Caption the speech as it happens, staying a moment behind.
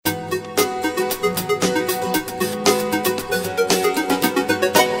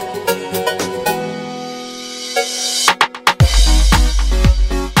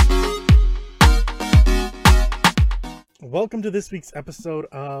welcome to this week's episode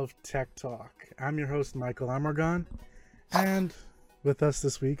of Tech Talk. I'm your host, Michael Amargon, and with us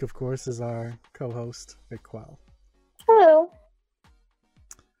this week, of course, is our co-host, Vic Quell. Hello.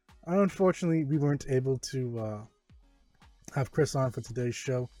 Unfortunately, we weren't able to have Chris on for today's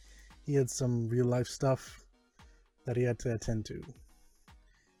show. He had some real-life stuff that he had to attend to.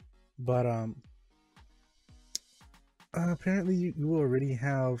 But apparently you already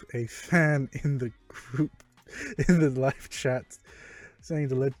have a fan in the group, in the live chat, saying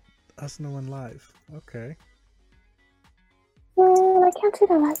to let us know in live. Okay. I can't see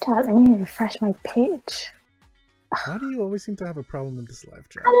the live chat. I need to refresh my page. Why do you always seem to have a problem with this live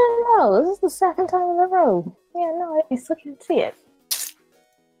chat? I don't know. This is the second time in a row. Yeah, no, I still can't see it.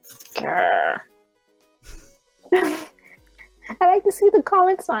 Grr. I like to see the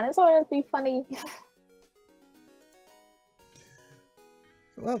comments on it, so it'll be funny.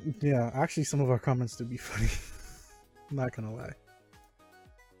 Well, yeah, actually some of our comments do be funny. I'm not gonna lie.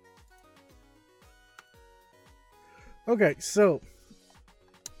 Okay, so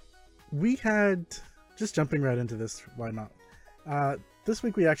we had, just jumping right into this, why not? This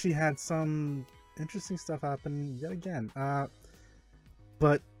week we actually had some interesting stuff happen yet again.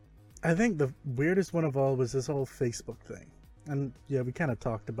 But I think the weirdest one of all was this whole Facebook thing. And yeah, we kind of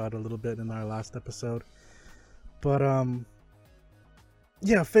talked about it a little bit in our last episode. But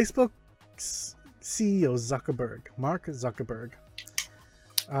yeah, Facebook's CEO Zuckerberg, Mark Zuckerberg,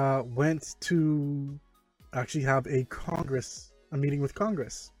 went to actually have a meeting with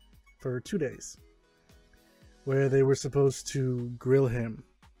Congress for 2 days, where they were supposed to grill him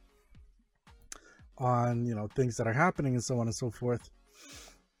on, things that are happening and so on and so forth.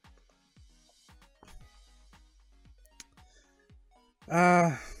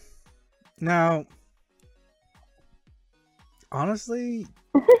 Now, honestly,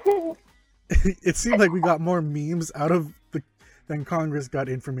 it seemed like we got more memes out of than Congress got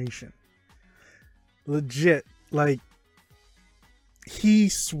information. Legit, like, he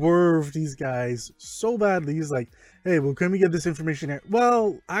swerved these guys so badly. He's like, hey, well, can we get this information here?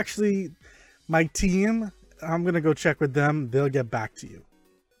 Well, actually, my team, I'm gonna go check with them. They'll get back to you.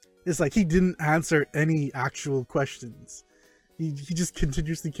 It's like he didn't answer any actual questions. He just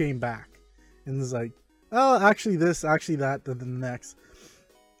continuously came back and was like, oh, actually this, actually that, then the next.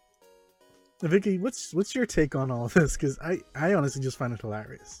 Vicky, what's your take on all of this? Because I honestly just find it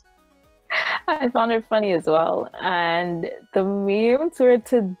hilarious. I found it funny as well. And the memes were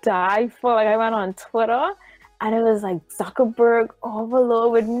to die for. Like, I went on Twitter and it was like Zuckerberg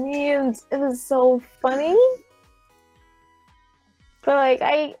overload with memes. It was so funny. But like,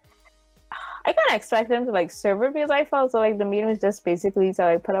 I kind of expected them to like serve it, because I felt so like the meeting was just basically to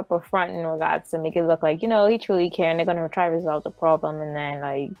like put up a front in regards to make it look like, he truly care and they're gonna try to resolve the problem, and then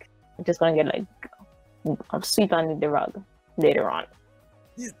like just gonna get like sweep under the rug later on.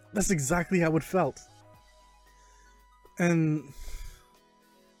 Yeah, that's exactly how it felt. And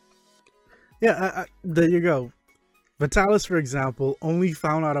yeah, there you go. Vitalis, for example, only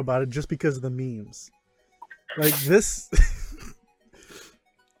found out about it just because of the memes. Like this.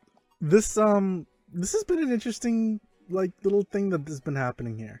 This has been an interesting little thing that has been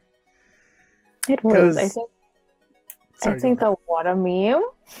happening here. It was. I think the water meme.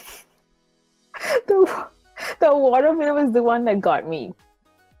 The water meme was the one that got me.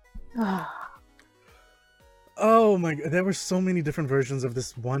 Oh my god, there were so many different versions of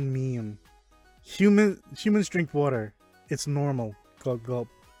this one meme. Humans drink water. It's normal. Gulp gulp.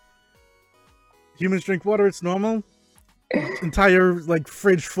 Humans drink water, it's normal. Entire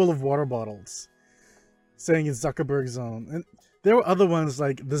fridge full of water bottles saying it's Zuckerberg's own. And there were other ones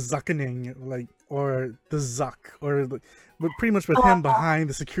like the Zuckening, or the Zuck, or but pretty much with him behind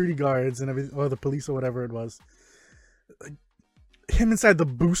the security guards and everything, or the police or whatever it was. Him inside the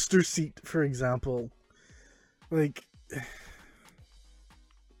booster seat, for example.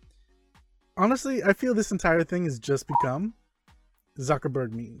 Honestly, I feel this entire thing has just become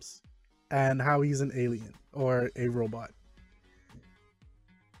Zuckerberg memes and how he's an alien or a robot.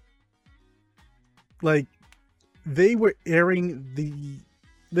 They were airing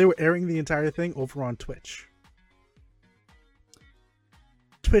the entire thing over on Twitch.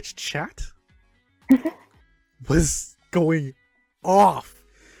 Twitch chat was going off.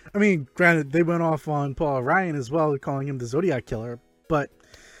 I mean, granted, they went off on Paul Ryan as well, calling him the Zodiac Killer, but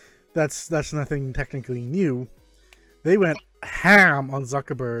that's nothing technically new. They went ham on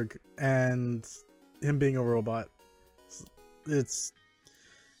Zuckerberg and him being a robot.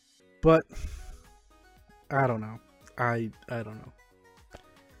 But I don't know. I don't know.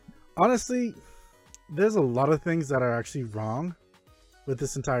 Honestly, there's a lot of things that are actually wrong with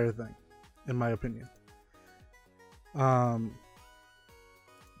this entire thing, in my opinion. Um,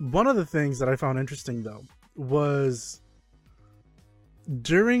 one of the things that I found interesting though was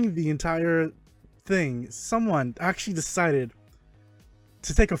during the entire thing, someone actually decided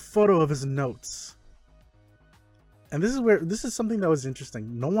to take a photo of his notes. And this is something that was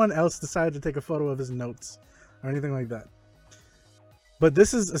interesting. No one else decided to take a photo of his notes or anything like that. But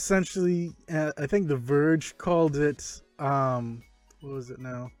this is essentially, I think The Verge called it, what was it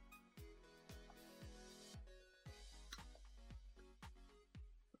now?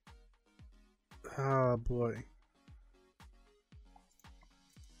 Oh boy.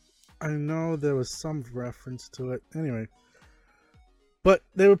 I know there was some reference to it. Anyway. But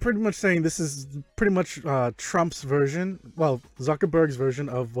they were pretty much saying this is pretty much Trump's version, well, Zuckerberg's version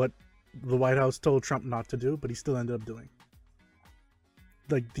of what the White House told Trump not to do, but he still ended up doing.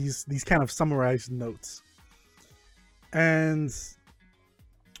 Like these kind of summarized notes. And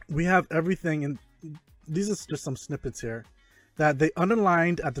we have everything, and these are just some snippets here, that they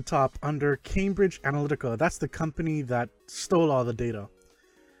underlined at the top under Cambridge Analytica. That's the company that stole all the data.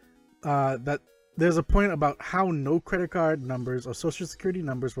 That there's a point about how no credit card numbers or social security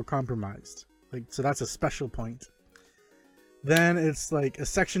numbers were compromised. Like, so that's a special point. Then it's like a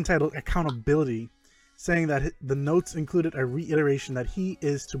section titled Accountability, saying that the notes included a reiteration that he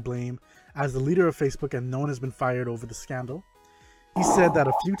is to blame as the leader of Facebook and no one has been fired over the scandal. He said that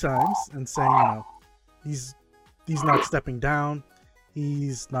a few times and saying, you know, he's not stepping down,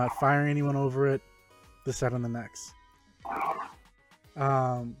 he's not firing anyone over it, this, that, and the next.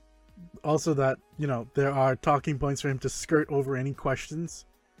 Also that, you know, there are talking points for him to skirt over any questions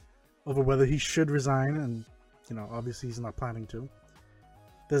over whether he should resign, and, you know, obviously he's not planning to.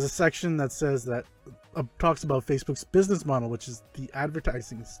 There's a section that says that talks about Facebook's business model, which is the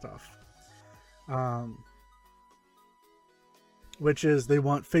advertising stuff. Which is they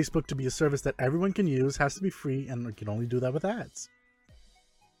want Facebook to be a service that everyone can use, has to be free, and can only do that with ads.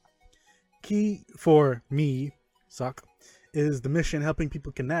 Key for me, Suck, is the mission helping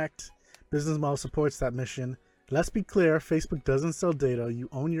people connect. Business model supports that mission. Let's be clear, Facebook doesn't sell data. You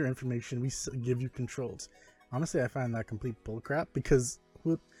own your information. We give you controls. Honestly, I find that complete bullcrap because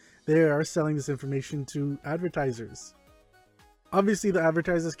they are selling this information to advertisers. Obviously, the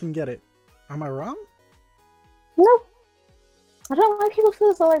advertisers can get it. Am I wrong? No. I don't want people to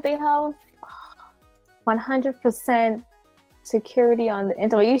feel so like they have 100% security on the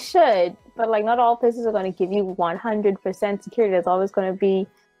internet. You should, but like not all places are going to give you 100% security. There's always going to be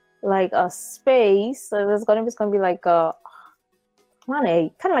like a space. So there's going to be like a kind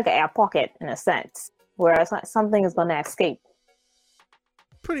of like an air pocket in a sense, where it's not something is going to escape.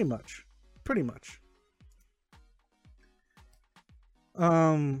 Pretty much.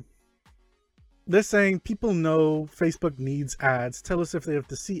 They're saying people know Facebook needs ads. Tell us if they have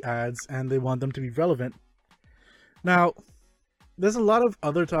to see ads and they want them to be relevant. Now, there's a lot of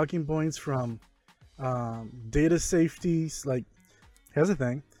other talking points from data safety. Like, here's the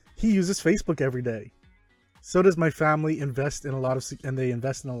thing. He uses Facebook every day. So does my family invest in a lot of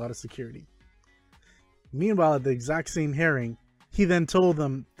security. Meanwhile, at the exact same hearing, he then told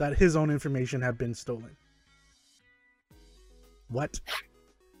them that his own information had been stolen. What?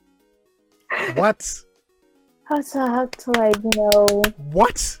 What? How to like, you know...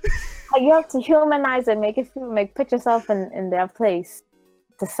 What? You have to humanize it, put yourself in their place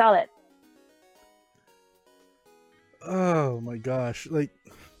to sell it. Oh my gosh. Like,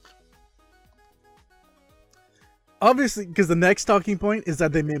 obviously, because the next talking point is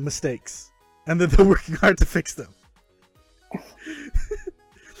that they made mistakes and that they're working hard to fix them.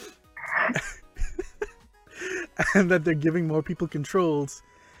 And that they're giving more people controls,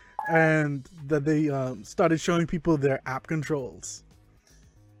 and that they started showing people their app controls.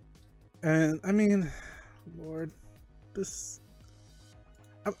 And I mean, Lord, this...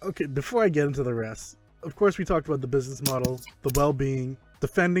 Okay, before I get into the rest, of course we talked about the business model, the well-being,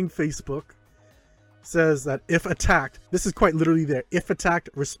 defending Facebook. Says that if attacked, this is quite literally there, if attacked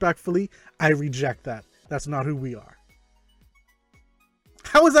respectfully, I reject that. That's not who we are.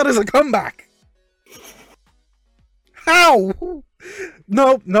 How is that as a comeback? How?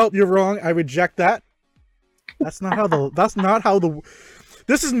 Nope, you're wrong. I reject that. This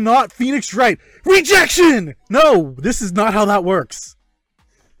is not Phoenix Wright. Rejection! No, this is not how that works.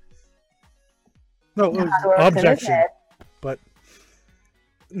 No, objection. But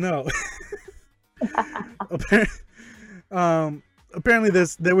no. Apparently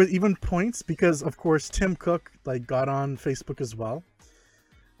there were even points because of course Tim Cook like got on Facebook as well.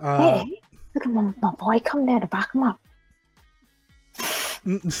 Hey, look at my boy come there to back him up.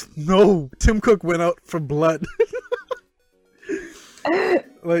 No, Tim Cook went out for blood.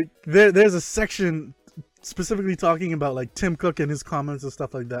 Like there's a section specifically talking about like Tim Cook and his comments and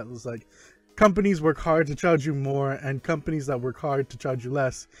stuff like that. It was like, companies work hard to charge you more, and companies that work hard to charge you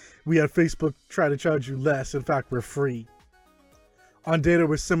less. We at Facebook try to charge you less. In fact, we're free. On data,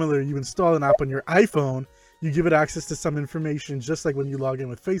 we're similar. You install an app on your iPhone, you give it access to some information, just like when you log in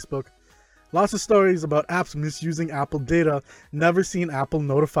with Facebook. Lots of stories about apps misusing Apple data. Never seen Apple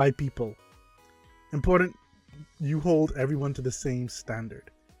notify people. Important, you hold everyone to the same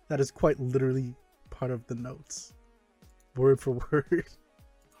standard. That is quite literally part of the notes. Word for word.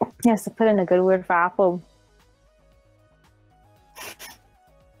 Yes, to put in a good word for Apple.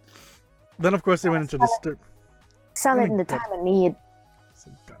 Then, of course, they went into the Sell it in the time of need.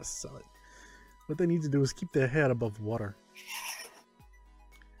 So gotta sell it. What they need to do is keep their head above water.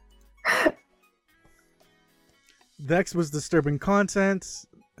 Next was disturbing content,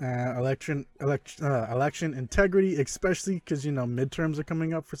 election integrity, especially because, you know, midterms are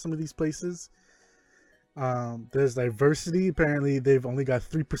coming up for some of these places. There's diversity. Apparently, they've only got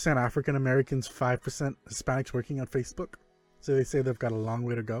 3% African Americans, 5% Hispanics working on Facebook. So they say they've got a long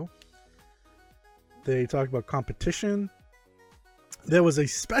way to go. They talk about competition. There was a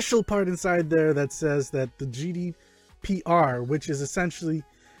special part inside there that says that the GDPR, which is essentially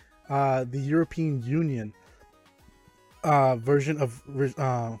the European Union version of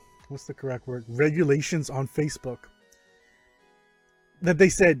what's the correct word? Regulations on Facebook. That they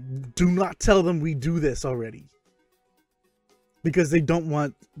said, do not tell them we do this already. Because they don't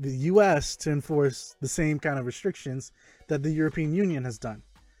want the US to enforce the same kind of restrictions that the European Union has done.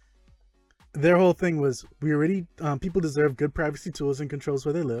 Their whole thing was, we already, people deserve good privacy tools and controls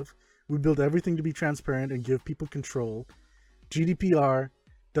where they live. We build everything to be transparent and give people control. GDPR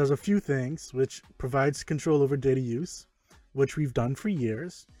does a few things, which provides control over data use, which we've done for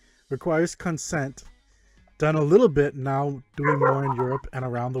years, requires consent, done a little bit, now doing more in Europe and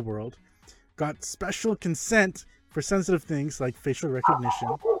around the world, got special consent for sensitive things like facial recognition,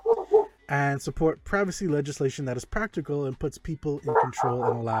 and support privacy legislation that is practical and puts people in control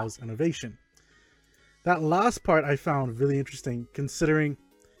and allows innovation. That last part I found really interesting, considering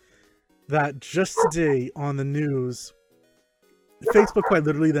that just today on the news, Facebook quite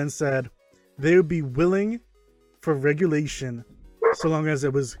literally then said they would be willing for regulation so long as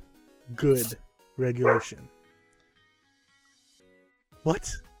it was good regulation.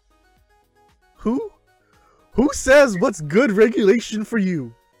 What? Who says what's good regulation for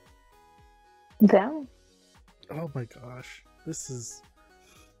you? Them. Oh my gosh. This is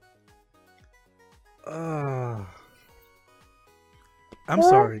I'm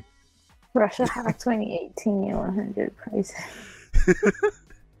sorry. Russia hacked 2018 100 prices.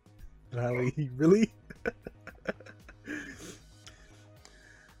 Rally, really?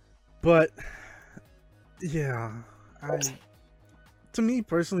 But yeah, to me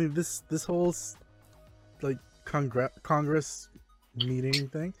personally, this whole like Congress meeting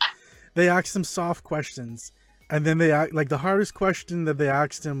thing, they asked him soft questions, and then they like the hardest question that they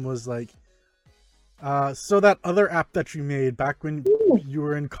asked him was like, so that other app that you made back when you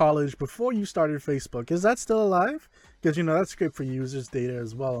were in college before you started Facebook, is that still alive? Because, you know, that's great for users' data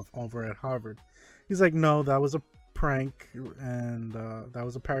as well over at Harvard. He's like, no, that was a prank, and that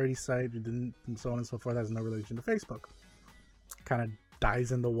was a parody site. It didn't, and so on and so forth. That has no relation to Facebook. Kind of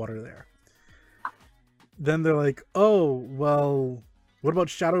dies in the water there. Then they're like, oh, well, what about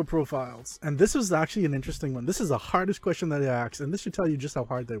shadow profiles? And this was actually an interesting one. This is the hardest question that they asked, and this should tell you just how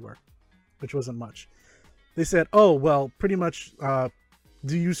hard they were, which wasn't much. They said, oh, well, pretty much,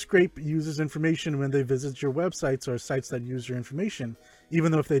 do you scrape users' information when they visit your websites or sites that use your information,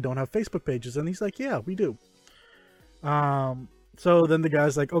 even though if they don't have Facebook pages? And he's like, yeah, we do. So then the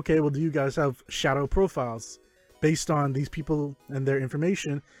guy's like, okay, well, do you guys have shadow profiles based on these people and their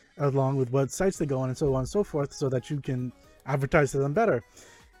information, along with what sites they go on and so on and so forth, so that you can advertise to them better?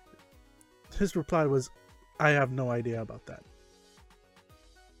 His reply was, I have no idea about that.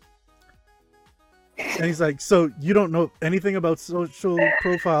 And he's like, so you don't know anything about social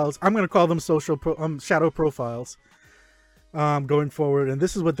profiles? I'm going to call them shadow profiles going forward, and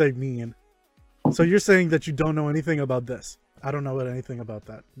this is what they mean. So you're saying that you don't know anything about this? I don't know anything about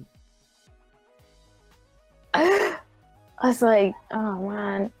that. I was like, oh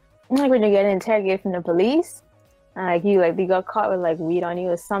man, like when you get interrogated from the police, and like you got caught with like weed on you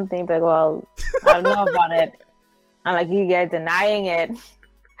or something, but well, I don't know about it, and like you get denying it.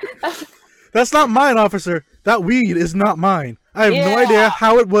 That's not mine, officer. That weed is not mine. I have no idea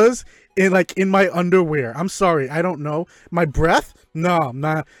how it was in my underwear. I'm sorry, I don't know. My breath? No,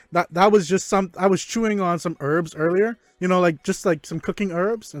 nah. That was just I was chewing on some herbs earlier. You know, like just like some cooking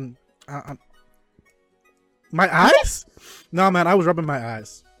herbs, and my eyes? No, man, I was rubbing my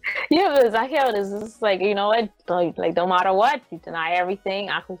eyes. Yeah, but exactly how it is. It's like, you know what? Like no matter what, you deny everything,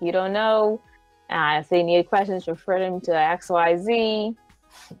 act like you don't know. If they need questions, refer them to XYZ.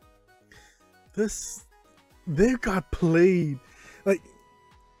 They got played. Like,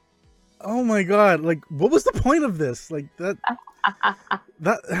 oh my god, like what was the point of this? Like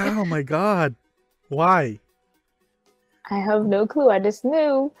oh my god. Why? I have no clue. I just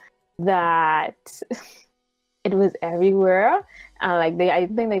knew that it was everywhere. I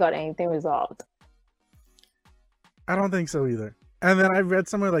think they got anything resolved. I don't think so either. And then I read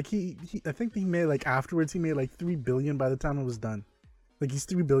somewhere like he I think he made like afterwards he made like $3 billion by the time it was done. Like he's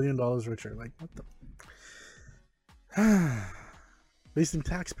 $3 billion richer. Like what the wasting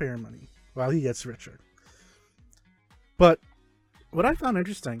taxpayer money while he gets richer. But what I found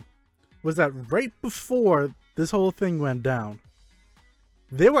interesting was that right before this whole thing went down,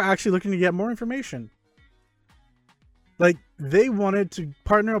 they were actually looking to get more information. Like they wanted to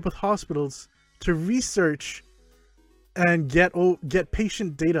partner up with hospitals to research and get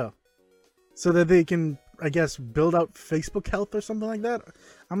patient data so that they can, I guess, build out Facebook Health or something like that.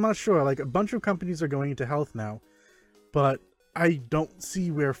 I'm not sure. Like a bunch of companies are going into health now, but I don't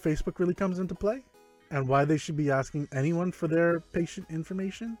see where Facebook really comes into play and why they should be asking anyone for their patient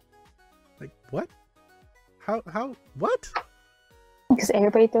information. Like what? How what? Because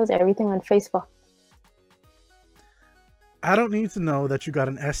everybody throws everything on Facebook. I don't need to know that you got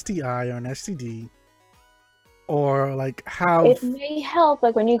an STI or an STD. Or like how it may help,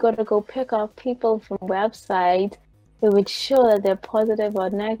 like when you go pick up people from website, it would show that they're positive or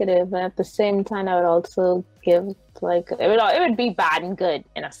negative, and at the same time, I would also give like it would be bad and good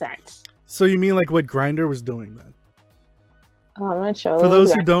in a sense. So you mean like what Grindr was doing then? Oh, I'm not sure. For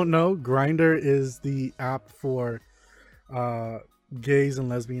those who don't know, Grindr is the app for gays and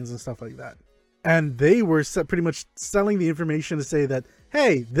lesbians and stuff like that, and they were pretty much selling the information to say that,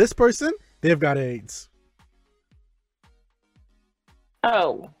 hey, this person, they've got AIDS.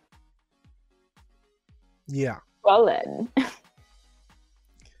 Oh. Yeah. Well then.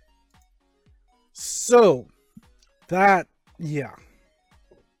 So, that, yeah.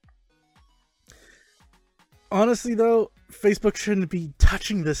 Honestly though, Facebook shouldn't be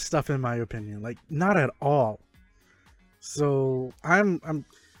touching this stuff in my opinion. Like, not at all. So, I'm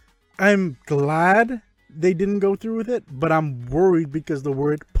glad they didn't go through with it, but I'm worried because the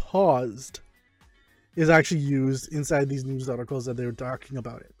word paused is actually used inside these news articles that they were talking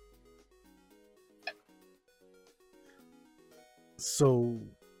about it. So,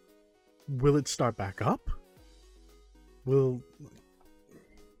 will it start back up? I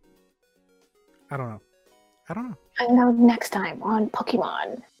don't know. I know next time on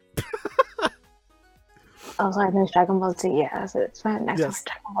Pokemon. Oh, sorry, there's Dragon Ball Z. Yeah, so it's fine. Next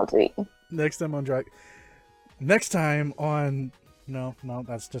time on Dragon Ball Z. Next time on... No,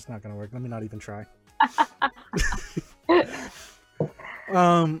 that's just not going to work. Let me not even try.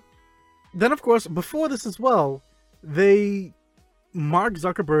 Then of course before this as well, Mark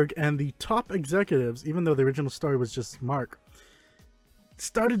Zuckerberg and the top executives, even though the original story was just Mark,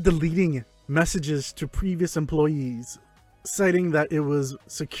 started deleting messages to previous employees citing that it was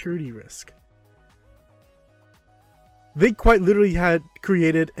security risk. They quite literally had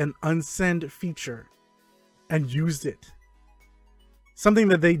created an unsend feature and used it. Something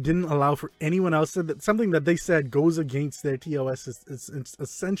that they didn't allow for anyone else. Something that they said goes against their TOS. It's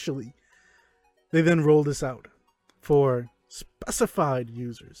essentially, they then rolled this out for specified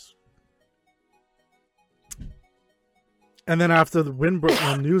users. And then after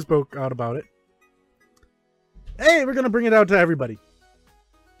the news broke out about it, hey, we're going to bring it out to everybody.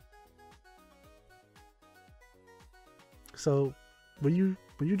 So, were you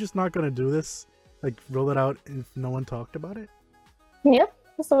just not going to do this? Like, roll it out if no one talked about it? Yep,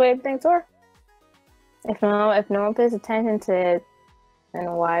 that's the way things are. If no one pays attention to it,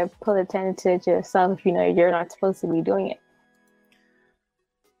 then why put attention to it yourself if you know you're not supposed to be doing it?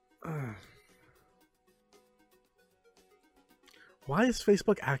 Why is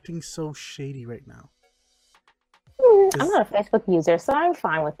Facebook acting so shady right now? I'm not a Facebook user, so I'm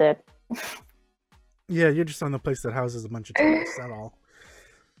fine with it. Yeah, you're just on the place that houses a bunch of tourists, that's all.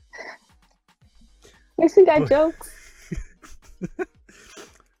 At least we got jokes.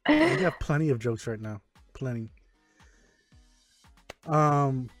 We have plenty of jokes right now. Plenty.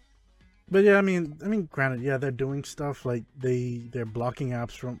 But yeah, I mean, granted, yeah, they're doing stuff like they're blocking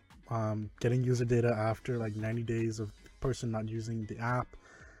apps from getting user data after like 90 days of the person not using the app.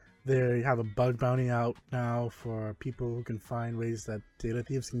 They have a bug bounty out now for people who can find ways that data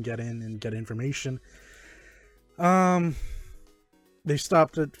thieves can get in and get information. They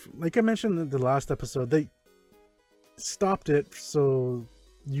stopped it, like I mentioned in the last episode, they stopped it so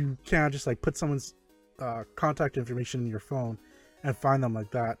you can't just like put someone's contact information in your phone and find them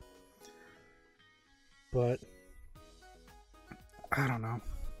like that. But I don't know.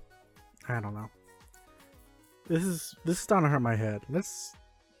 This is starting to hurt my head.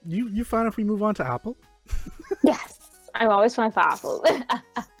 You fine if we move on to Apple? Yes, I'm always fine for Apple.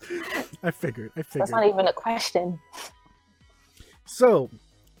 I figured. That's not even a question. So,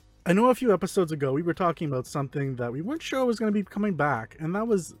 I know a few episodes ago we were talking about something that we weren't sure was going to be coming back, and that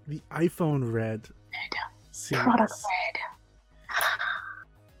was the iPhone Red series. Product Red.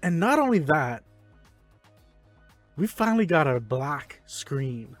 And not only that, we finally got a black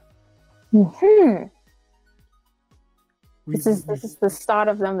screen. Mm-hmm. This is the start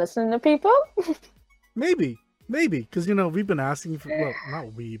of them listening to people? Maybe, because we've been asking for, well,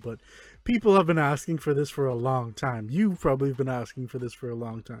 not we, but people have been asking for this for a long time. You probably have been asking for this for a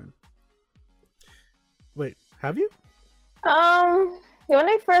long time. Wait, have you? When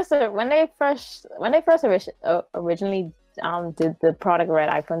they first originally did the Product Red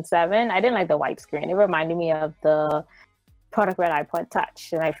iPhone 7, I didn't like the white screen. It reminded me of the Product Red iPod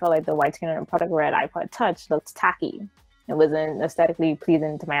Touch, and I felt like the white screen on the Product Red iPod Touch looked tacky. It wasn't aesthetically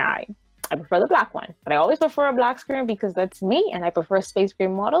pleasing to my eye. I prefer the black one, but I always prefer a black screen because that's me, and I prefer space gray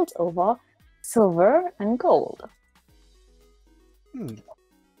models over silver and gold.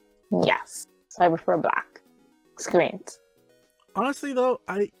 Yes, so I prefer black screens. Honestly, though,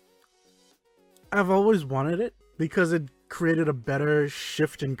 I've always wanted it because it created a better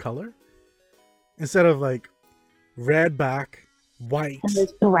shift in color instead of like red back, white,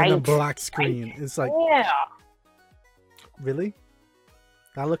 and a black screen. It's like, yeah. Really?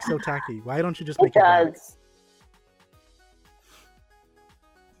 That looks so tacky. Why don't you just make it black?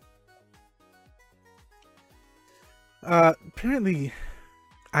 Apparently,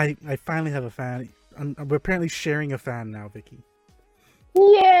 I finally have a fan. We're apparently sharing a fan now, Vicky.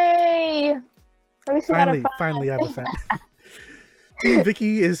 Yay! Finally have a fan.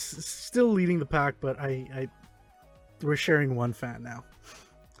 Vicky is still leading the pack, but we're sharing one fan now.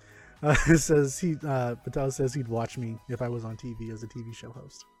 It says Patel says he'd watch me if I was on TV as a TV show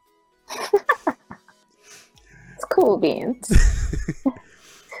host. It's cool beans.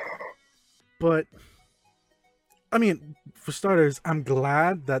 But I mean, for starters, I'm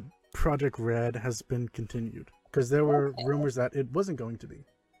glad that Project Red has been continued because there were rumors that it wasn't going to be.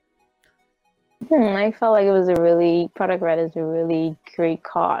 I felt like Product Red is a really great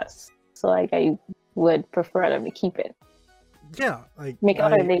cause. So like I would prefer them to keep it. Yeah, like make it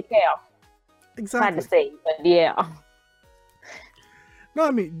like they care. Exactly. Hard to say, but yeah. No,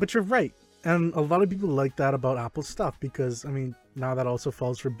 I mean, but you're right, and a lot of people like that about Apple stuff because I mean, now that also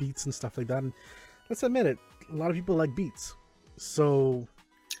falls for Beats and stuff like that. And let's admit it, a lot of people like Beats. So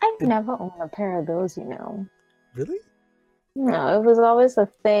I've never owned a pair of those, Really? No, it was always a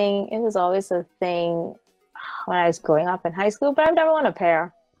thing. It was always a thing when I was growing up in high school, but I've never won a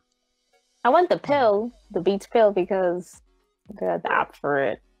pair. I want the pill, the Beats pill, because they got the app for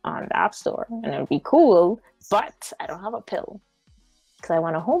it on the App Store, and it would be cool, but I don't have a pill because I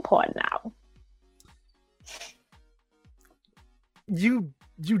want a HomePod now. You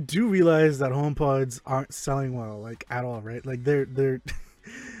do realize that HomePods aren't selling well, like at all, right? Like they're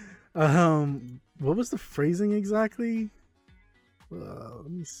what was the phrasing exactly? Let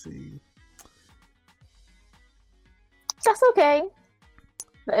me see. That's okay.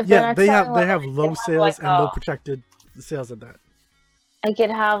 Yeah, they have low sales and low projected sales at that. I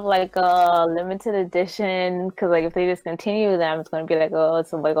could have like a limited edition because like if they discontinue them, it's gonna be like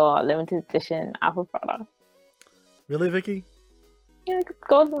it's like a limited edition Apple product. Really, Vicky? Yeah, it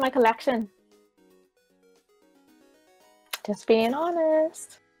goes in my collection. Just being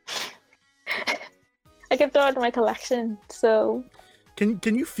honest. I can throw it in my collection. So.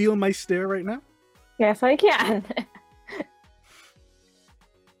 Can you feel my stare right now? Yes, I can.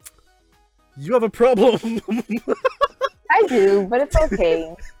 You have a problem. I do, but it's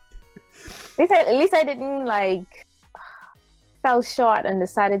okay. At least I didn't fell short and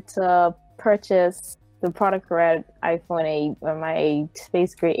decided to purchase the Product Red iPhone 8 when my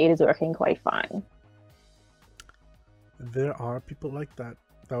Space Gray 8 is working quite fine. There are people like that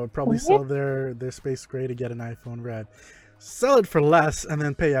would probably sell their Space Gray to get an iPhone Red. Sell it for less and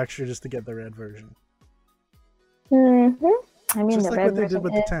then pay extra just to get the red version. Mm-hmm. I mean, just the like red what they did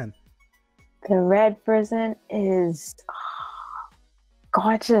with the 10. The red version is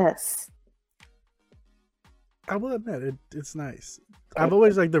gorgeous. I will admit, it's nice. I've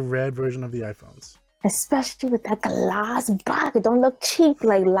always liked the red version of the iPhones. Especially with that glass back. It don't look cheap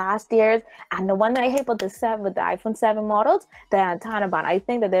like last year's. And the one that I hate about the iPhone 7 models, the antenna band. I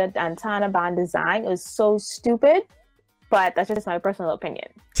think that the antenna band design is so stupid. but that's just my personal opinion.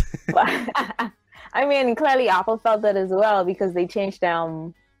 But I mean, clearly Apple felt that as well because they changed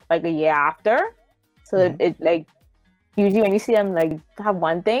them like a year after. So it like usually when you see them like have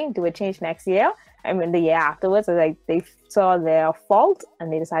one thing, do a change next year. I mean, the year afterwards, it's like they saw their fault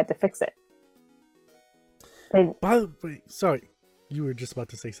and they decided to fix it. By the way, sorry, you were just about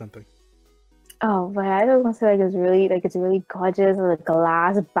to say something. Oh, but I just want to say it's really gorgeous. The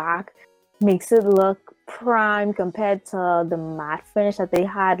glass back makes it look prime compared to the matte finish that they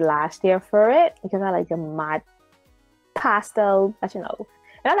had last year for it, because I like a matte pastel, actually no,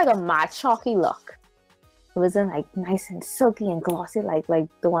 not like a matte chalky look. It wasn't like nice and silky and glossy like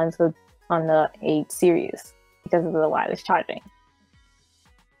the ones on the 8 series because of the wireless charging.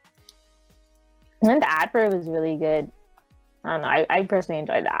 And then the ad for it was really good. I don't know, I personally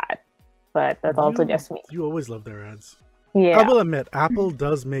enjoyed the ad, but that's also just me. You always love their ads. Yeah, I will admit, Apple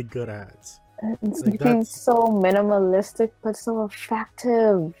does make good ads. It's so minimalistic but so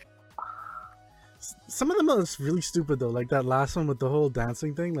effective. Some of them are really stupid though, like that last one with the whole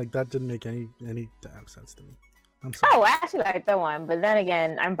dancing thing. Like that didn't make any damn sense to me. I'm sorry. Oh, I actually like that one, but then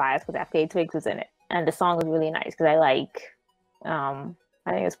again, I'm biased because FKA Twigs was in it, and the song was really nice because I like, I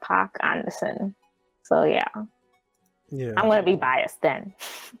think it's Park Anderson. So yeah, I'm gonna be biased then.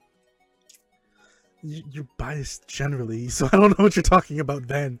 You're biased generally, so I don't know what you're talking about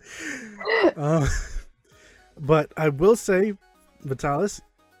then. But I will say, Vitalis,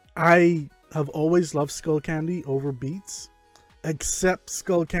 I have always loved Skullcandy over Beats. Except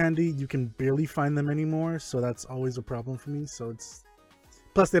Skullcandy, you can barely find them anymore, so that's always a problem for me. So it's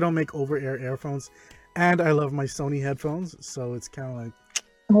plus they don't make over-ear earphones, and I love my Sony headphones, so it's kind of like.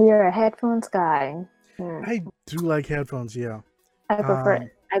 You're a headphones guy. I do like headphones, yeah. I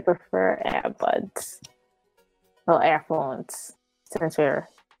prefer AirBuds or earphones since we're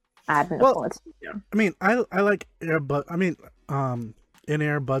adding the phones. I mean, I like earbud. I mean,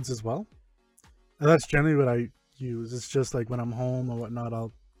 in-ear buds as well. And that's generally what I use. It's just like when I'm home or whatnot,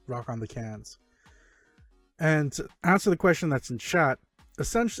 I'll rock on the cans. And to answer the question that's in chat,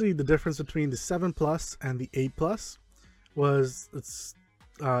 essentially the difference between the 7 Plus and the 8 Plus was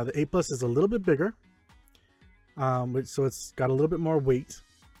the 8 Plus is a little bit bigger. So it's got a little bit more weight.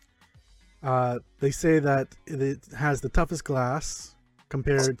 They say that it has the toughest glass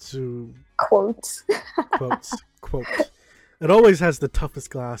compared to quotes. quotes. It always has the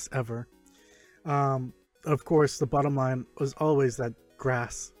toughest glass ever. Of course, the bottom line was always that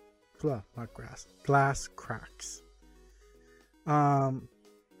glass cracks.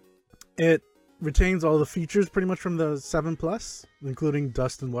 It retains all the features pretty much from the 7 Plus, including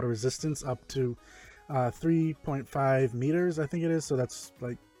dust and water resistance up to 3.5 meters, I think it is. So that's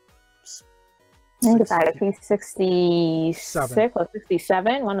like. I think it's either 366 or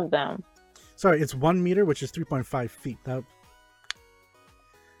 67, one of them. Sorry, it's 1 meter, which is 3.5 feet. That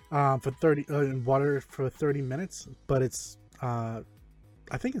for 30 in water for 30 minutes, but it's I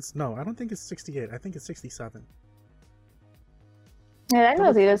don't think it's 68. I think it's 67. Yeah, I know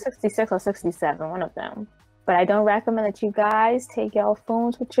it's either 66 or 67, one of them. But I don't recommend that you guys take your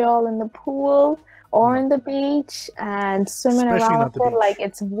phones with y'all in the pool or in the beach and swimming around with it like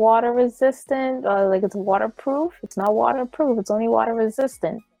it's water resistant or like it's waterproof. It's not waterproof. It's only water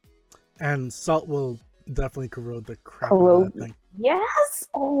resistant. And salt will definitely corrode the crap out of that thing. Yes.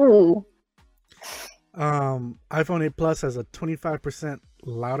 Oh. iPhone 8 Plus has a 25%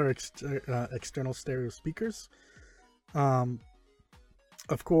 louder external stereo speakers.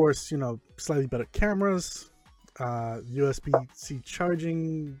 Of course, slightly better cameras. USB-C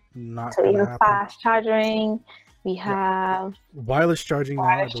charging, not so we have fast charging. We have wireless charging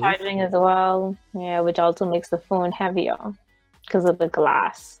as well. Yeah, which also makes the phone heavier because of the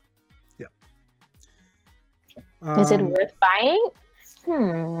glass. Yeah. Is it worth buying?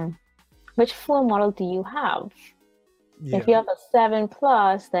 Which phone model do you have? Yeah. If you have a 7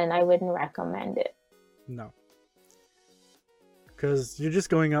 Plus, then I wouldn't recommend it. No. Because you're just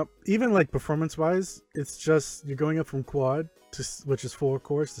going up, even like performance wise, it's just you're going up from quad to which is 4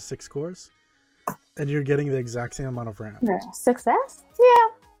 cores to 6 cores, and you're getting the exact same amount of RAM. Success? Yeah.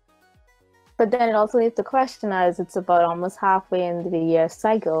 But then it also leaves the question as it's about almost halfway into the year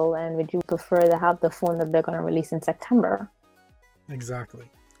cycle, and would you prefer to have the phone that they're going to release in September? Exactly.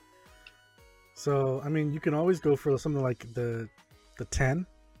 So I mean, you can always go for something like the 10,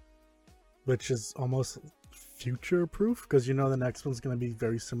 which is almost future proof because the next one's going to be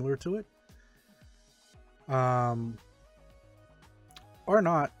very similar to it, or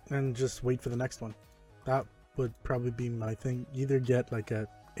not, and just wait for the next one. That would probably be my thing. Either get like a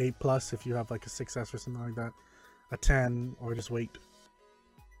 8 Plus if you have like a 6S or something like that, a 10, or just wait,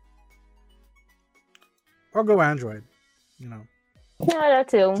 or go Android. Yeah, that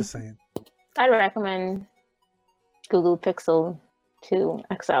too. Just saying. I'd recommend Google Pixel 2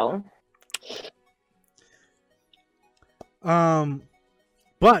 XL.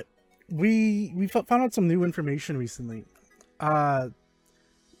 But we found out some new information recently.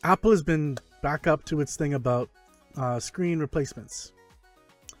 Apple has been back up to its thing about screen replacements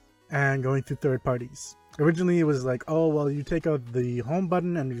and going through third parties. Originally, it was like, oh, well, you take out the home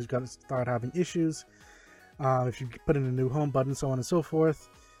button and you've got to start having issues. If you put in a new home button, so on and so forth.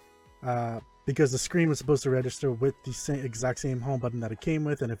 Because the screen was supposed to register with the exact same home button that it came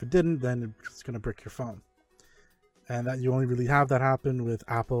with, and if it didn't, then it's going to brick your phone. And that you only really have that happen with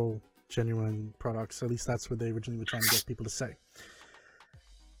Apple genuine products. At least that's what they originally were trying to get people to say.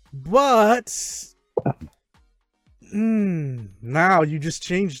 But now you just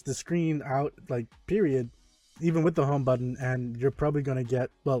changed the screen out, like, period, even with the home button, and you're probably going to get,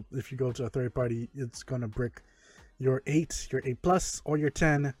 well, if you go to a third party, it's going to brick your 8, your 8 Plus, or your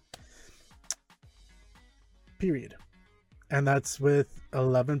 10, period. And that's with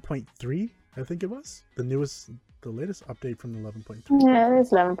 11.3, I think it was. The latest update from 11.3. Yeah, it's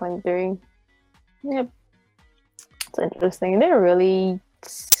 11.3. Yep. It's interesting. They're really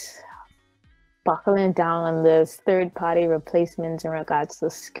buckling down on this third-party replacements in regards to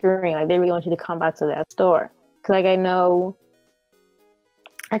the screen. Like, they really want you to come back to their store. Because, like, I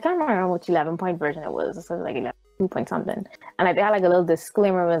can't remember which 11-point version it was. It was like 11 point something. And like, they had like a little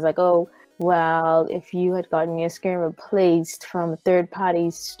disclaimer. It was like, oh, well, if you had gotten your screen replaced from a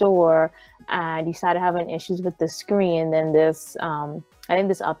third-party store and you started having issues with the screen, then this, I think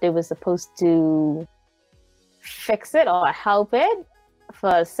this update was supposed to fix it or help it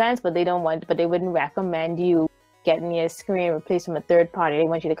for a sense, but they wouldn't recommend you getting your screen replaced from a third party. They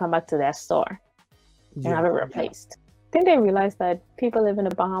want you to come back to their store and have it replaced. I think they realized that people live in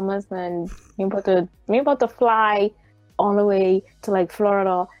the Bahamas and you're about to fly all the way to like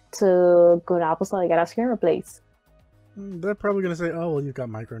Florida to go to Apple Store to get our screen replaced. They're probably going to say, oh, well, you've got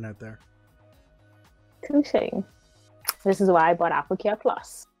Micronet there. Touché. This is why I bought Apple Care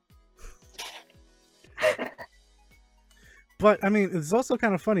Plus. But, I mean, it's also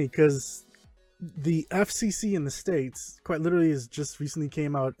kind of funny because the FCC in the States quite literally has just recently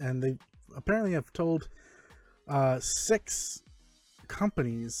came out and they apparently have told 6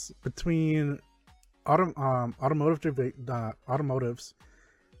 companies between automotives,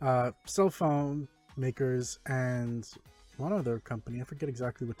 cell phone makers, and one other company, I forget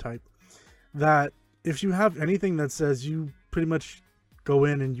exactly what type, that if you have anything that says you pretty much go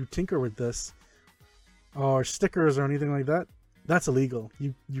in and you tinker with this, or stickers or anything like that, that's illegal.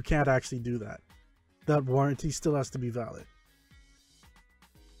 You can't actually do that. That warranty still has to be valid.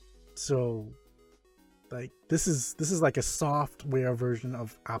 So, like, this is like a software version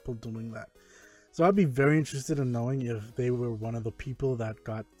of Apple doing that. So I'd be very interested in knowing if they were one of the people that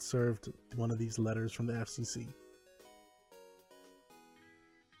got served one of these letters from the FCC.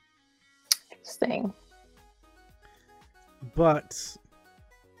 Interesting. But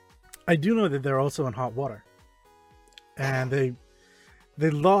I do know that they're also in hot water. And they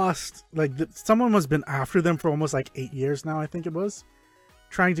lost, like, someone has been after them for almost like 8 years now, I think it was,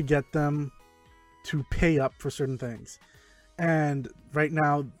 trying to get them to pay up for certain things. And right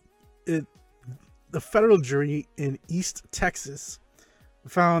now, the federal jury in East Texas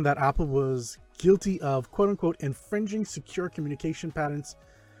found that Apple was guilty of, quote-unquote, infringing secure communication patents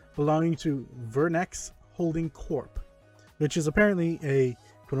belonging to Vernex Holding Corp., which is apparently a,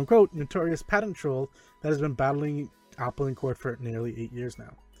 quote-unquote, notorious patent troll that has been battling Apple in court for nearly 8 years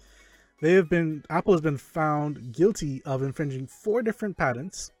now. Apple has been found guilty of infringing 4 different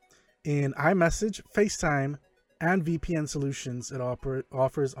patents in iMessage, FaceTime, and VPN solutions it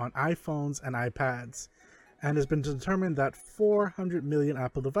offers on iPhones and iPads, and has been determined that 400 million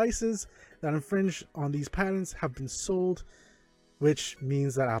Apple devices that infringe on these patents have been sold, which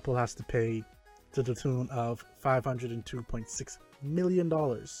means that Apple has to pay to the tune of $502.6 million.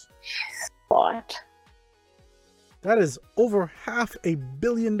 What? That is over $500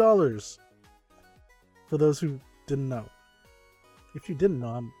 million. For those who didn't know. If you didn't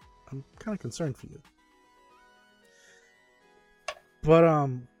know, I'm kind of concerned for you. But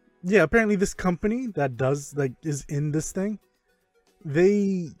yeah, apparently this company that is in this thing,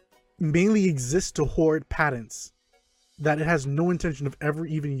 they mainly exist to hoard patents that it has no intention of ever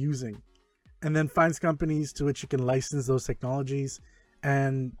even using, and then finds companies to which you can license those technologies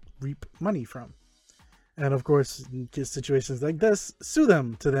and reap money from. And of course, in situations like this, sue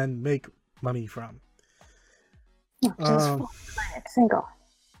them to then make money from. Single.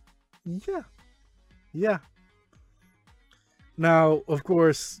 Yeah. Now, of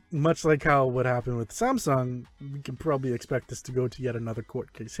course, much like how what happened with Samsung, we can probably expect this to go to yet another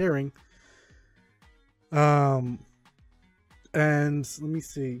court case hearing. And let me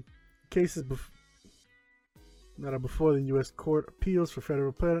see, cases that are before the U.S. Court Appeals for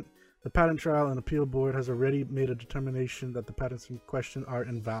Federal Patent. The Patent Trial and Appeal Board has already made a determination that the patents in question are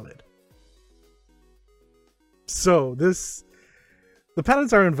invalid. So the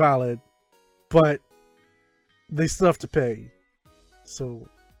patents are invalid, but they still have to pay. So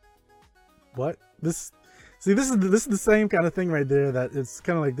what? This is the same kind of thing right there. That it's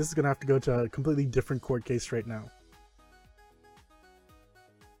kind of like this is gonna have to go to a completely different court case right now.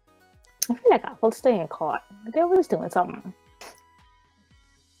 I feel like Apple's staying caught. They're always doing something.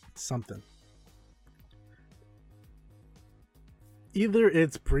 Either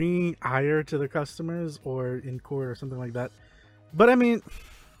it's bringing ire to the customers or in court or something like that. But I mean,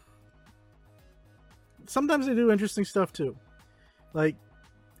 sometimes they do interesting stuff too. Like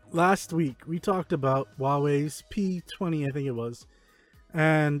last week, we talked about Huawei's P20, I think it was,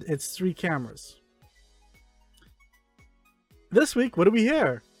 and it's 3 cameras. This week, what do we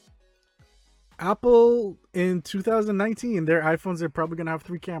hear? Apple in 2019, their iPhones are probably going to have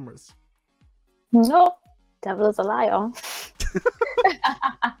 3 cameras. Nope. Devil is a liar.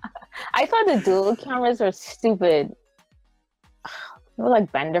 I thought the dual cameras were stupid. They were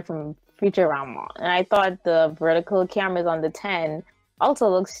like Bender from Futurama. And I thought the vertical cameras on the 10 also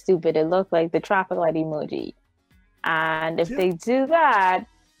looked stupid. It looked like the traffic light emoji. And if they do that,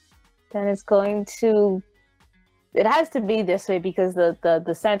 then it's going to... It has to be this way because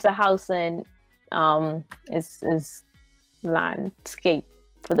the center housing is landscape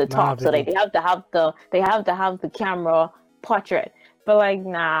for the top. So they have to have the camera portrait. But like,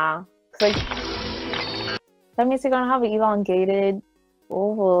 nah. It's like, that means they're gonna have an elongated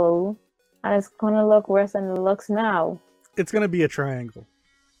oval, and it's gonna look worse than it looks now. It's gonna be a triangle.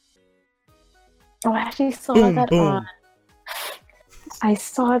 Oh, I actually saw that on. I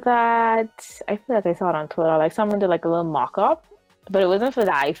saw that. I feel like I saw it on Twitter. Like someone did like a little mock-up, but it wasn't for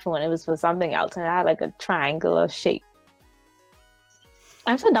the iPhone. It was for something else, and it had like a triangular shape.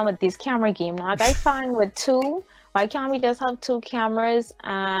 I'm so done with these camera games. Like I find with 2. Why can't we just have 2 cameras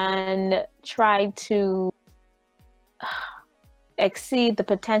and try to exceed the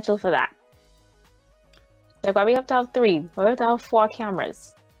potential for that? Like, why we have to have 3? Why we have to have 4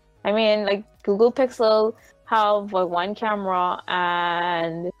 cameras? I mean, like, Google Pixel have like 1 camera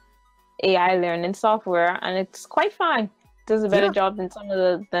and AI learning software, and it's quite fine. It does a better job than some of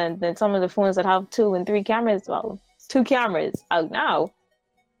the phones that have 2 and 3 cameras. Well, 2 cameras out now.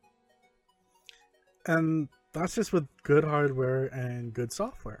 And that's just with good hardware and good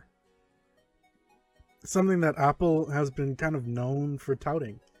software. Something that Apple has been kind of known for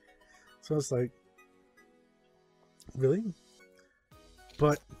touting. So it's like, really?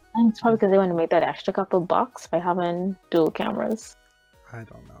 But And it's probably because they want to make that extra couple bucks by having dual cameras. I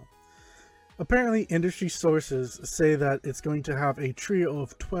don't know. Apparently, industry sources say that it's going to have a trio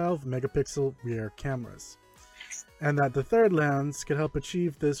of 12 megapixel rear cameras, and that the third lens could help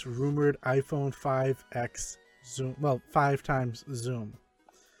achieve this rumored iPhone 5X zoom, well, 5 times zoom.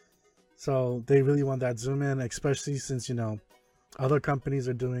 So they really want that zoom in, especially since, you know, other companies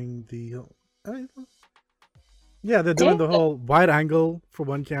are doing the... they're doing the whole wide angle for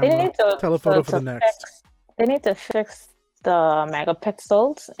one camera, telephoto for the next. They need to fix the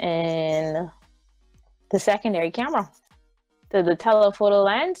megapixels in the secondary camera. The telephoto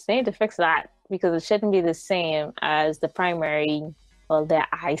lens, they need to fix that because it shouldn't be the same as the primary, well, their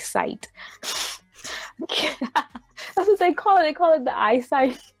eyesight. That's what they call it. They call it the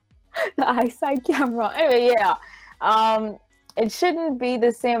eyesight. The eyesight camera. Anyway, it shouldn't be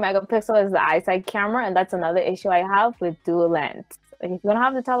the same megapixel as the eyesight camera, and that's another issue I have with dual lens. Like, if you're gonna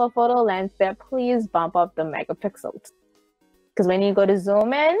have the telephoto lens there, please bump up the megapixels. Because when you go to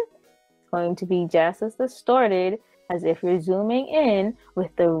zoom in, it's going to be just as distorted as if you're zooming in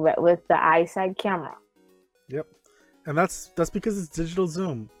with the eyesight camera. Yep, and that's because it's digital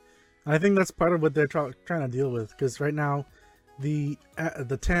zoom. I think that's part of what they're trying to deal with. Because right now, the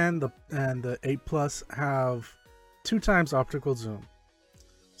 10 and the 8 Plus have 2 times optical zoom.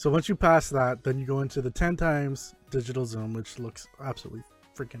 So once you pass that, then you go into the 10 times digital zoom, which looks absolutely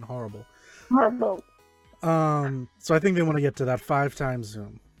freaking horrible. So I think they want to get to that 5 times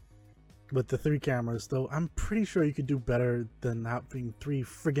zoom with the 3 cameras, though I'm pretty sure you could do better than having 3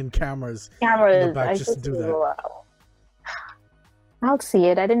 friggin' cameras in the back just to do that. I'll see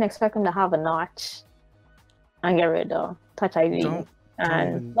it. I didn't expect them to have a notch. I get rid of Touch ID.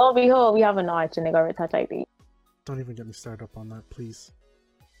 And lo and behold, we have a notch and they got rid of Touch ID. Don't even get me started up on that, please.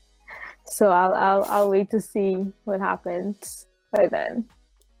 So I'll wait to see what happens by then.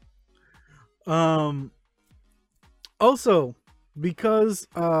 Also, because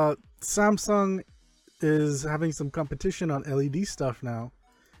Samsung is having some competition on LED stuff now,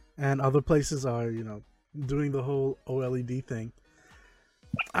 and other places are, doing the whole OLED thing.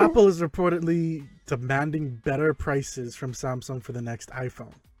 Apple is reportedly demanding better prices from Samsung for the next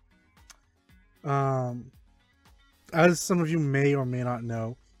iPhone. As some of you may or may not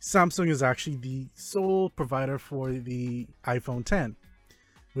know, Samsung is actually the sole provider for the iPhone X,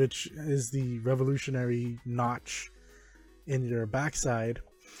 which is the revolutionary notch in your backside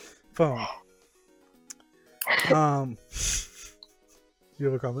phone. You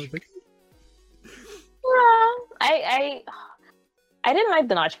have a comment, Vicky? I didn't like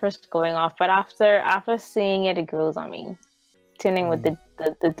the notch first going off, but after seeing it, it grows on me. Tuning with the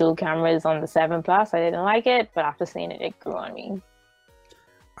dual cameras on the 7 Plus, I didn't like it, but after seeing it, it grew on me.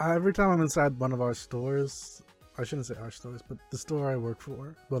 Every time I'm inside one of our stores, I shouldn't say our stores, but the store I work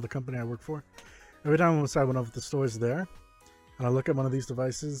for, the company I work for, every time I'm inside one of the stores there, and I look at one of these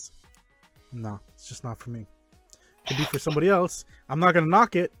devices, no, it's just not for me. It could be for somebody else. I'm not going to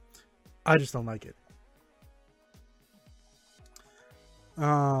knock it. I just don't like it.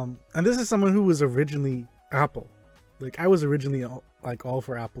 And this is someone who was originally Apple. Like, I was originally all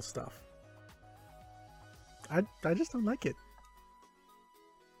for Apple stuff. I just don't like it.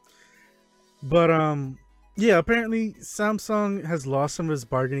 But yeah, apparently Samsung has lost some of its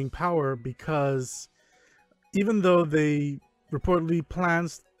bargaining power because even though they reportedly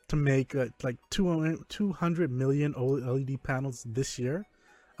plans to make like 200 million OLED panels this year,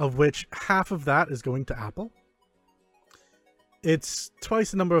 of which half of that is going to Apple. It's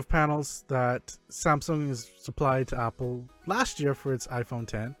twice the number of panels that Samsung has supplied to Apple last year for its iPhone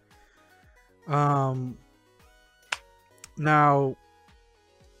X. Now,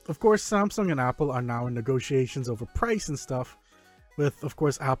 of course, Samsung and Apple are now in negotiations over price and stuff, with, of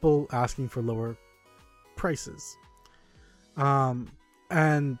course, Apple asking for lower prices.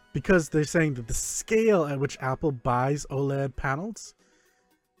 And because they're saying that the scale at which Apple buys OLED panels,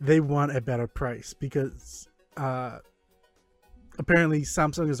 they want a better price because apparently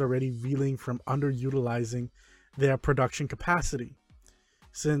Samsung is already reeling from underutilizing their production capacity.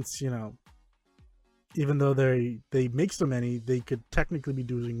 Since, even though they make so many, they could technically be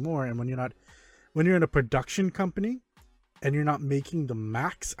doing more. And when you're in a production company and you're not making the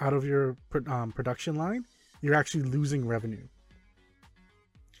max out of your production line, you're actually losing revenue.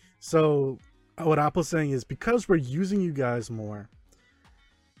 So what Apple's saying is, because we're using you guys more,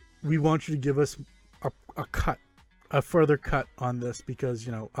 we want you to give us a further cut on this, because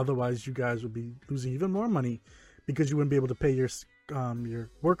otherwise you guys would be losing even more money because you wouldn't be able to pay your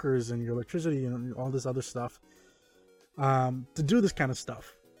workers and your electricity and all this other stuff to do this kind of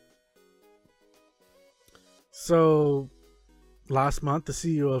stuff. So last month, the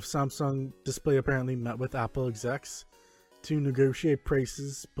CEO of Samsung Display apparently met with Apple execs to negotiate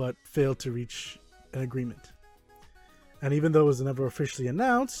prices, but failed to reach an agreement. And even though it was never officially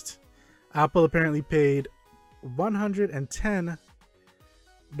announced, Apple apparently paid $110,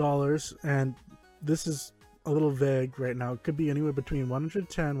 and this is a little vague right now. It could be anywhere between $110,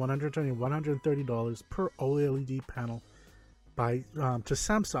 $120, $130 per OLED panel to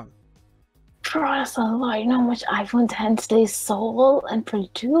Samsung. Bro, that's a lot. You know how much iPhone X they sold and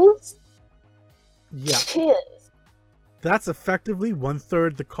produced? Yeah. Cheers. That's effectively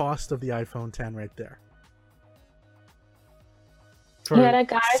 1/3 the cost of the iPhone X right there. For that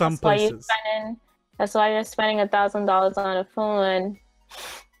guy. Some places. That's why you're spending $1,000 on a phone.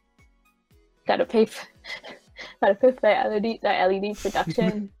 Gotta pay for that LED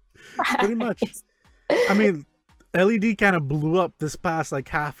production. Pretty much. I mean, LED kind of blew up this past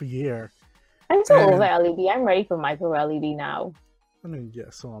half a year. I'm so over LED. I'm ready for micro LED now. I mean, yeah,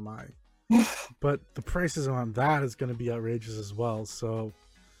 so am I. But the prices on that is going to be outrageous as well. So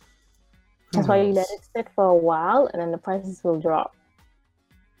that's why you let it sit for a while, and then the prices will drop.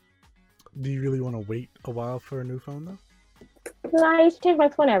 Do you really want to wait a while for a new phone, though? No, I change my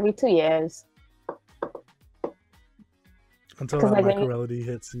phone every 2 years. Until that micro LED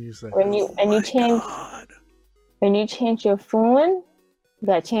hits, and you say, when you change your phone, you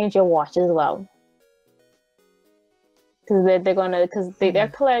gotta change your watch as well. Because they're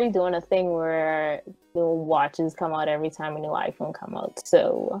clearly doing a thing where the watches come out every time a new iPhone come out.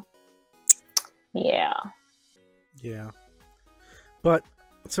 So, yeah. Yeah. But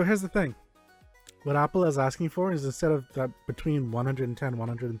so here's the thing. What Apple is asking for is, instead of that between 110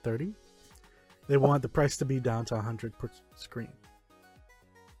 130, they want the price to be down to 100 per screen.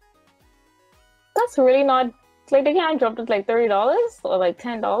 That's really not, they can't drop it $30 or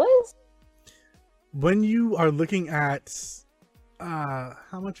 $10. when you are looking at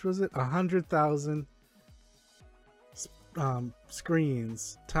how much was it? 100,000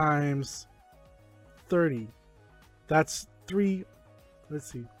 screens times 30. That's three.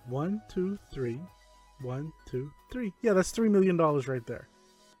 Let's see. 1, 2, 3. 1, 2, 3. Yeah, that's $3 million right there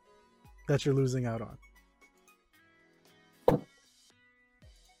that you're losing out on.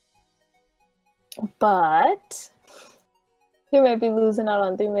 But you might be losing out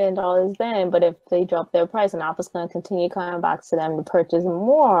on $3 million then. But if they drop their price, and Apple's going to continue coming back to them to purchase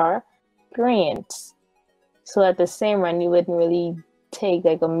more screens, so at the same run, you wouldn't really take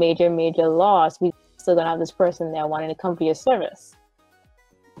like a major loss. We're still going to have this person there wanting to come for your service.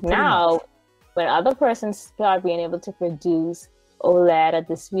 Pretty Now, much. when other persons start being able to produce OLED at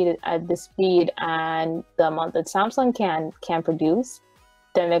the speed and the amount that Samsung can produce,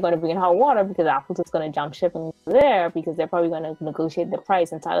 then they're going to be in hot water because Apple's just going to jump ship and go there because they're probably going to negotiate the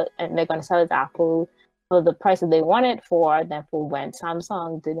price and sell it, and they're going to sell it to Apple for the price that they want it for. Then for when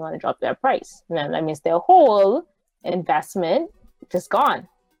Samsung didn't want to drop their price, and then that means their whole investment just gone.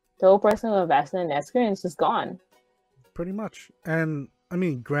 The whole personal investment in their screen is just gone. Pretty much. And I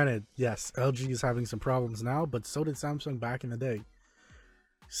mean, granted, yes, LG is having some problems now, but so did Samsung back in the day.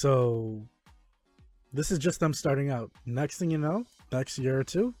 So this is just them starting out. Next thing you know, next year or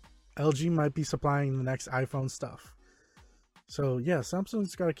two, LG might be supplying the next iPhone stuff. So yeah,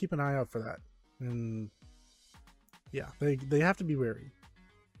 Samsung's got to keep an eye out for that. And yeah, they have to be wary.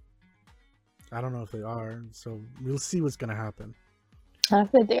 I don't know if they are, so we'll see what's going to happen. I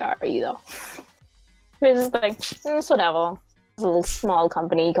don't think they are either. They're just like, it's whatever. It's a little small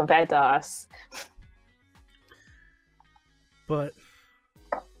company compared to us. But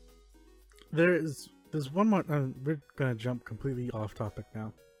there's one more. We're gonna jump completely off topic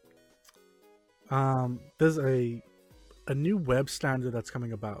now. There's a new web standard that's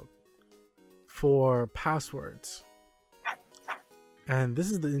coming about for passwords, and this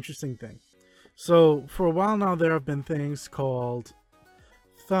is the interesting thing. So for a while now, there have been things called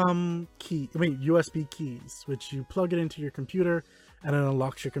USB keys, which you plug it into your computer and it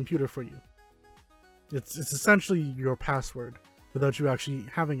unlocks your computer for you. It's essentially your password without you actually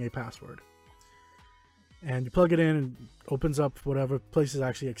having a password. And you plug it in and it opens up whatever places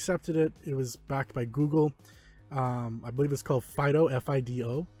actually accepted it. It was backed by Google. I believe it's called FIDO,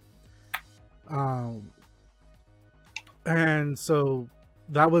 FIDO. And so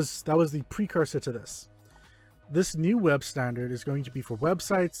that was the precursor to this. This new web standard is going to be for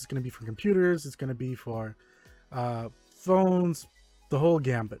websites, it's going to be for computers, it's going to be for phones, the whole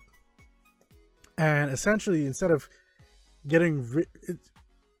gambit. And essentially, instead of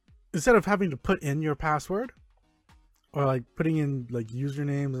having to put in your password or like putting in like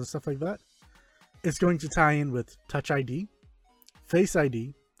usernames and stuff like that, it's going to tie in with Touch ID, Face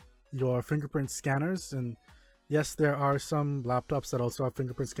ID, your fingerprint scanners, and yes, there are some laptops that also have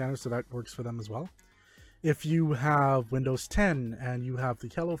fingerprint scanners, so that works for them as well. If you have Windows 10 and you have the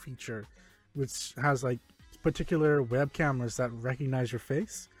Hello feature, which has like particular web cameras that recognize your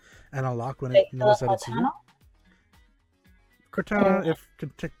face and unlock when it knows that it's you. Cortana, if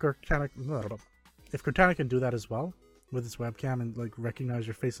Cortana can do that as well with its webcam and like recognize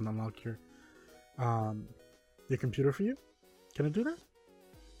your face and unlock your computer for you, can it do that?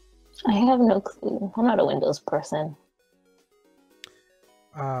 I have no clue. I'm not a Windows person.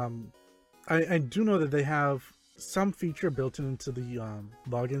 I do know that they have some feature built into the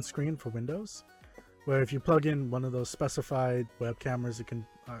login screen for Windows, where if you plug in one of those specified web cameras, it can,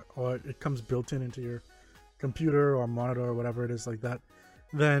 or it comes built in into your computer or monitor or whatever it is like that,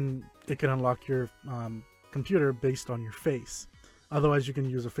 then it can unlock your computer based on your face. Otherwise, you can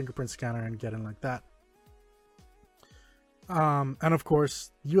use a fingerprint scanner and get in like that. And of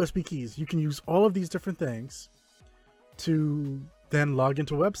course, USB keys. You can use all of these different things to then log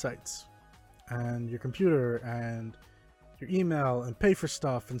into websites and your computer and your email and pay for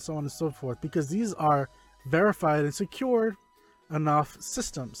stuff and so on and so forth, because these are verified and secured enough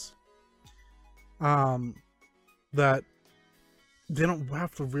systems that they don't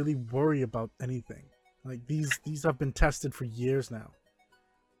have to really worry about anything. Like these have been tested for years now.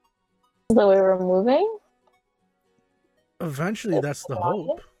 The way we're moving? Eventually, that's the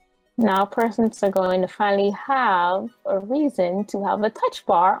hope. Now persons are going to finally have a reason to have a touch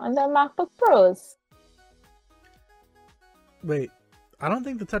bar on their MacBook Pros. Wait, I don't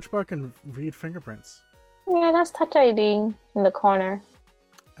think the touch bar can read fingerprints. Yeah, that's Touch ID in the corner.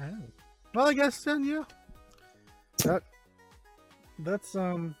 Oh. Well, I guess then, yeah. That's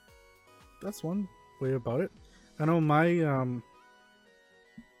one way about it. I know my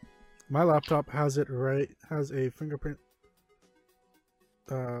laptop has a fingerprint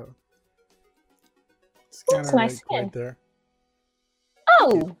That's Scanner nice like skin. right there.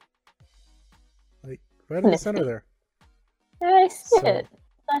 Oh, Like right in the center there. I see So- it.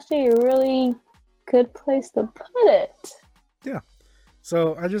 It's actually a really good place to put it.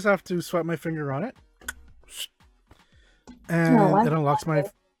 So I just have to swipe my finger on it, and wow. it unlocks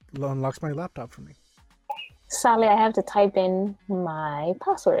my laptop for me. Sadly, I have to type in my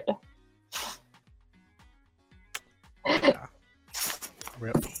password. Yeah.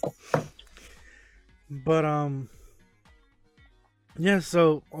 Rip. But yeah,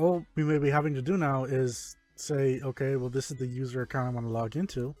 so all we may be having to do now is say, okay, well, this is the user account I want to log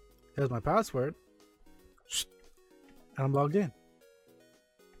into. Here's my password. And I'm logged in.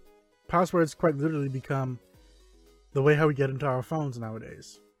 Passwords quite literally become the way how we get into our phones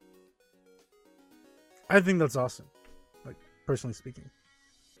nowadays. I think that's awesome. Like, personally speaking.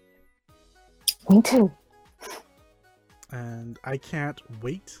 Me too. And I can't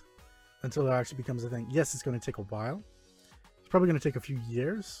wait until it actually becomes a thing. Yes, it's going to take a while. It's probably going to take a few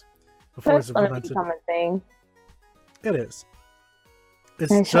years before That's it's going to implemented. become a thing. It is.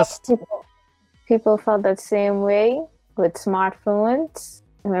 And It's just people felt that same way with smartphones.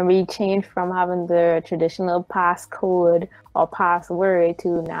 Remember, you changed from having the traditional passcode or password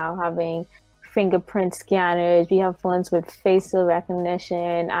to now having fingerprint scanners. We have phones with facial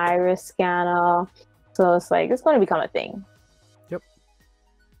recognition, iris scanner. So it's like, it's going to become a thing.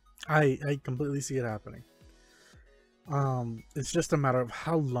 I completely see it happening. It's just a matter of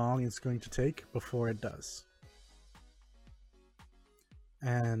how long it's going to take before it does.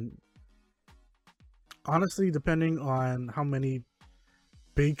 And honestly, depending on how many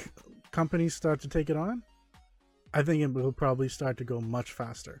big companies start to take it on, I think it will probably start to go much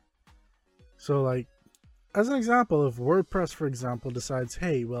faster. So like, as an example, if WordPress, for example, decides,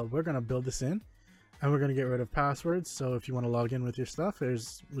 hey, well, we're going to build this in and we're going to get rid of passwords. So if you want to log in with your stuff,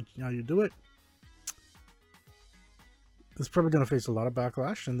 here's how you do it. It's probably going to face a lot of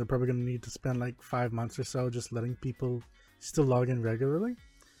backlash, and they're probably going to need to spend like 5 months or so just letting people still log in regularly.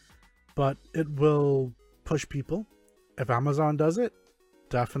 But it will push people. If Amazon does it,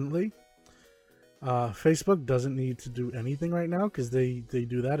 definitely. Facebook doesn't need to do anything right now because they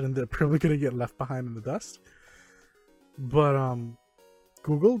do that, and they're probably going to get left behind in the dust. But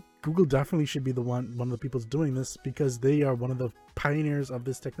Google definitely should be one of the people doing this because they are one of the pioneers of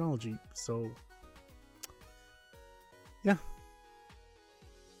this technology. So yeah,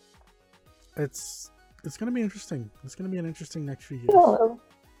 it's going to be interesting. It's going to be an interesting next few years. Well,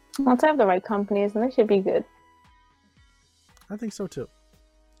 once I have the right companies, then it should be good. I think so too.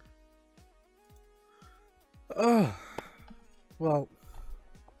 Well,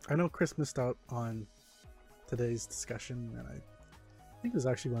 I know Chris missed out on today's discussion, and I think it was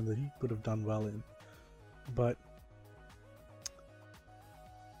actually one that he would have done well in. But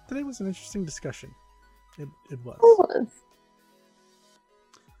today was an interesting discussion. It was. Ooh.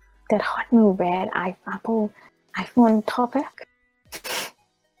 That hot new red Apple iPhone topic.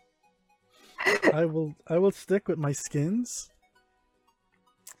 I will stick with my skins.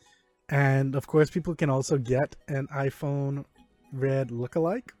 And of course, people can also get an iPhone Red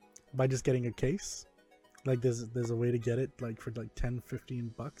lookalike by just getting a case. Like there's a way to get it like for like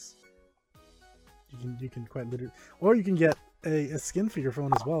 $10-15. You can quite literally, or you can get a skin for your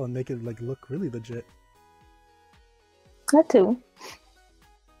phone as well and make it like look really legit. That too.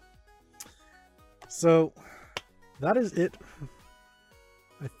 So that is it.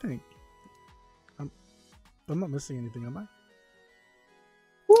 I think I'm not missing anything, am I?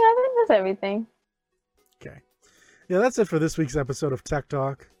 Yeah, I think that's everything. Okay. Yeah, that's it for this week's episode of Tech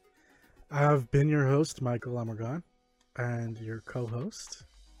Talk. I've been your host, Michael Amargon, and your co-host.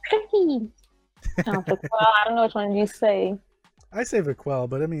 Well, I don't know which one you say. I say Viquel,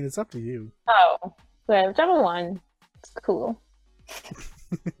 but I mean, it's up to you. Oh, well, whichever one. It's cool.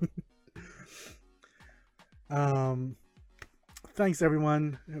 Thanks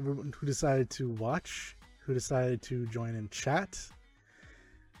everyone who decided to watch, who decided to join in chat.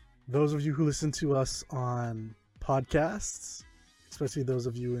 Those of you who listen to us on podcasts, especially those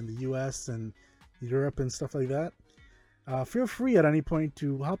of you in the US and Europe and stuff like that, feel free at any point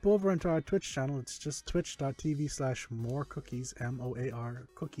to hop over into our Twitch channel. It's just twitch.tv/morecookies, MOAR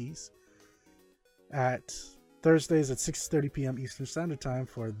cookies, at Thursdays at 6:30 p.m. Eastern Standard Time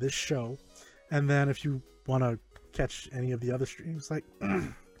for this show. And then if you want to catch any of the other streams, like,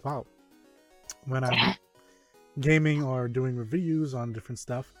 wow, when I'm gaming or doing reviews on different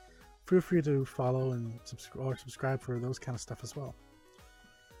stuff, feel free to follow and subscribe for those kind of stuff as well.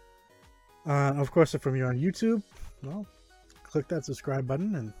 Of course, if you're on YouTube, well, click that subscribe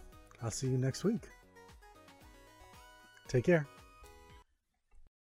button, and I'll see you next week. Take care.